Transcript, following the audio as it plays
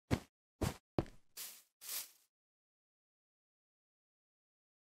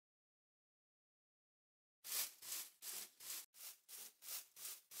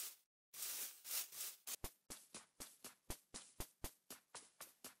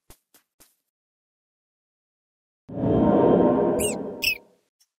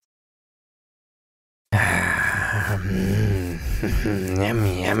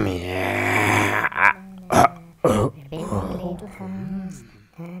Yummy, yummy.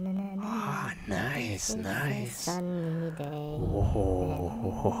 Nice, nice. Oh.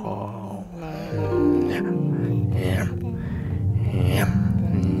 Yum,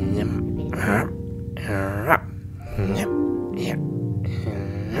 yum, yum.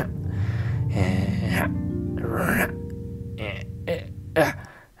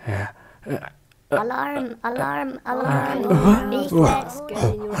 Alarm, alarm, alarm.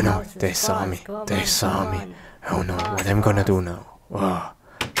 Oh no, they saw me. They saw me. Oh no, what am I gonna do now? Oh,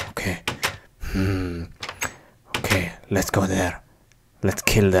 okay. Okay, let's go there. Let's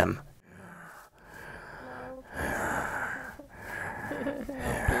kill them.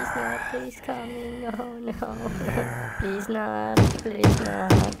 Please not, please coming. No, no. Please not, please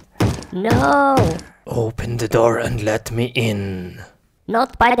not. No! Open the door and let me in.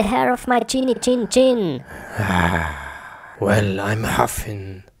 Not by the hair of my chinny chin chin. Well, I'm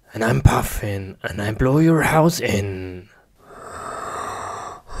huffing, and I'm puffing, and I blow your house in.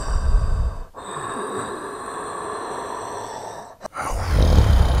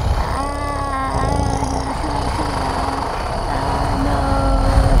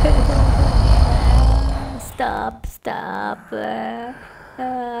 Stop, stop.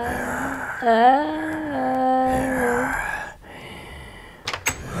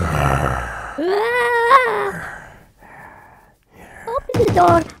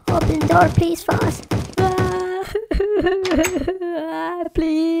 Open the door, please, fast.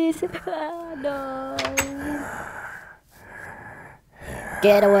 Please. No.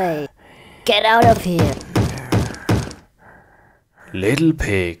 Get away. Get out of here. Little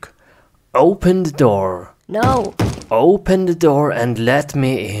pig, open the door. No. Open the door and let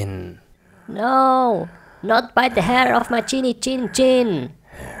me in. No. Not by the hair of my chinny chin chin.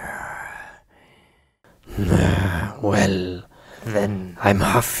 Well, then I'm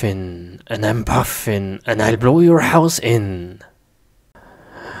huffing and I'm puffing and I'll blow your house in. Whoa,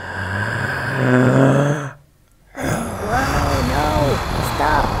 no.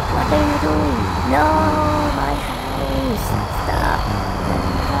 Stop. What are you doing? No, my house. Stop.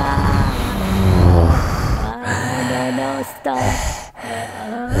 No, stop.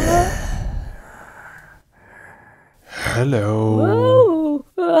 Hello.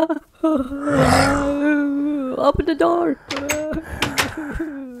 Open the door.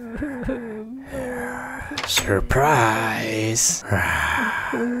 Surprise.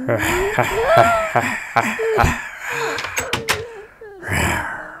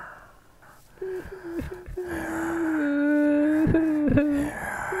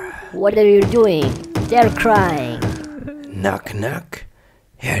 What are you doing? They're crying. Knock, knock.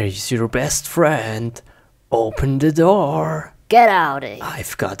 Here is your best friend. Open the door. Get out of here.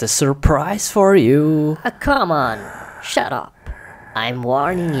 I've got a surprise for you. Come on. Shut up. I'm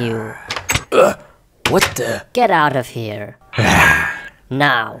warning you. What the? Get out of here.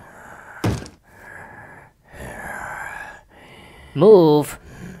 Now. Move.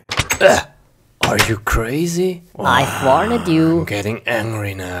 Are you crazy? I've warned you. I'm getting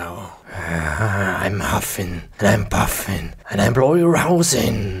angry now. I'm huffing and I'm puffing and I blow your house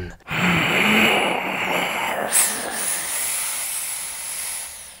in.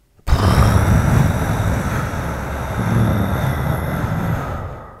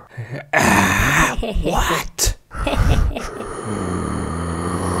 What?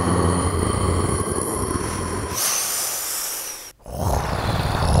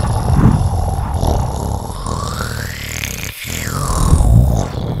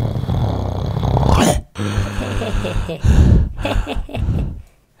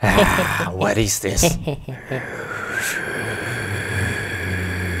 What is this?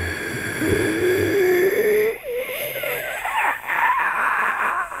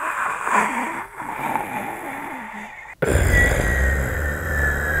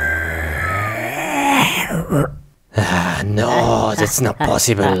 No, that's not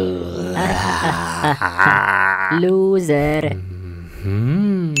possible. Loser.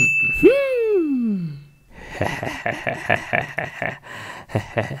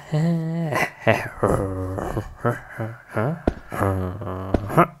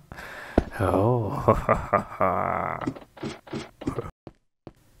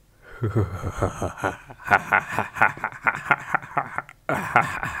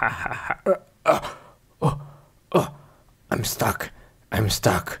 I'm stuck. I'm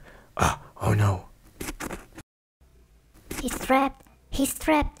stuck. Oh no. He's trapped. He's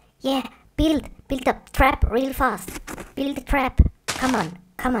trapped. Yeah, build a trap real fast. Build a trap. Come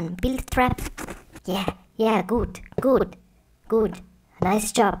on, build a trap. Yeah, good.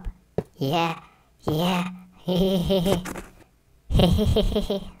 Nice job. Yeah.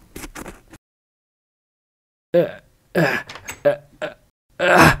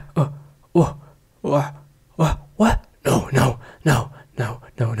 What? No.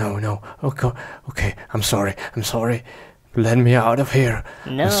 Okay, I'm sorry. Let me out of here.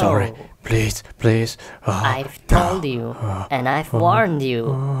 No. I'm sorry. Please. I've told you, and I've warned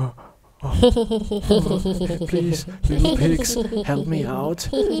you. Please, little pigs, help me out.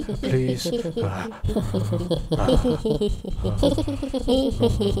 Please.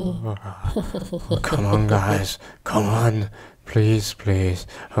 Come on, guys. Come on. Please.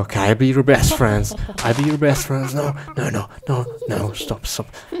 Okay, I'll be your best friends. No. Stop.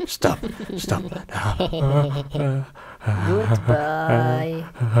 Goodbye.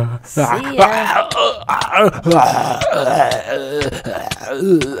 See ya.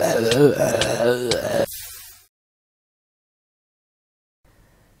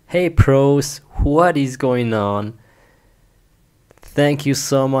 Hey pros, what is going on? Thank you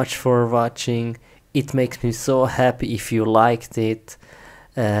so much for watching. It makes me so happy if you liked it.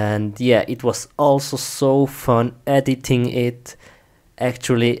 And yeah, it was also so fun editing it.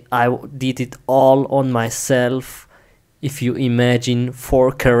 Actually, I did it all on myself. If you imagine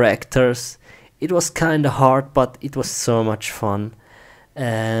 4 characters, it was kind of hard, but it was so much fun.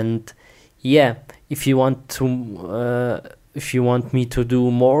 And yeah, if you want me to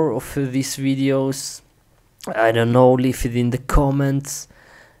do more of these videos, I don't know, leave it in the comments.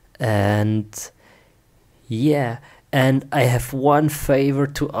 And yeah, and I have one favor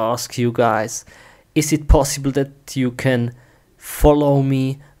to ask you guys. Is it possible that you can follow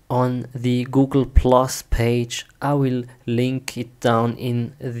me on the Google Plus page? I will link it down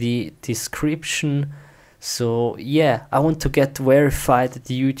in the description. So yeah, I want to get verified at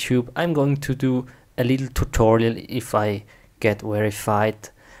YouTube. I'm going to do a little tutorial if I get verified.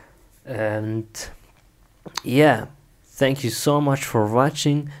 And yeah, thank you so much for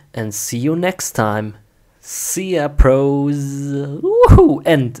watching, and see you next time. See ya, pros. Woohoo!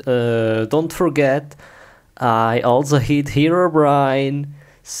 And don't forget, I also hit Herobrine,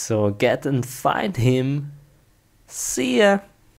 so get and find him. See ya.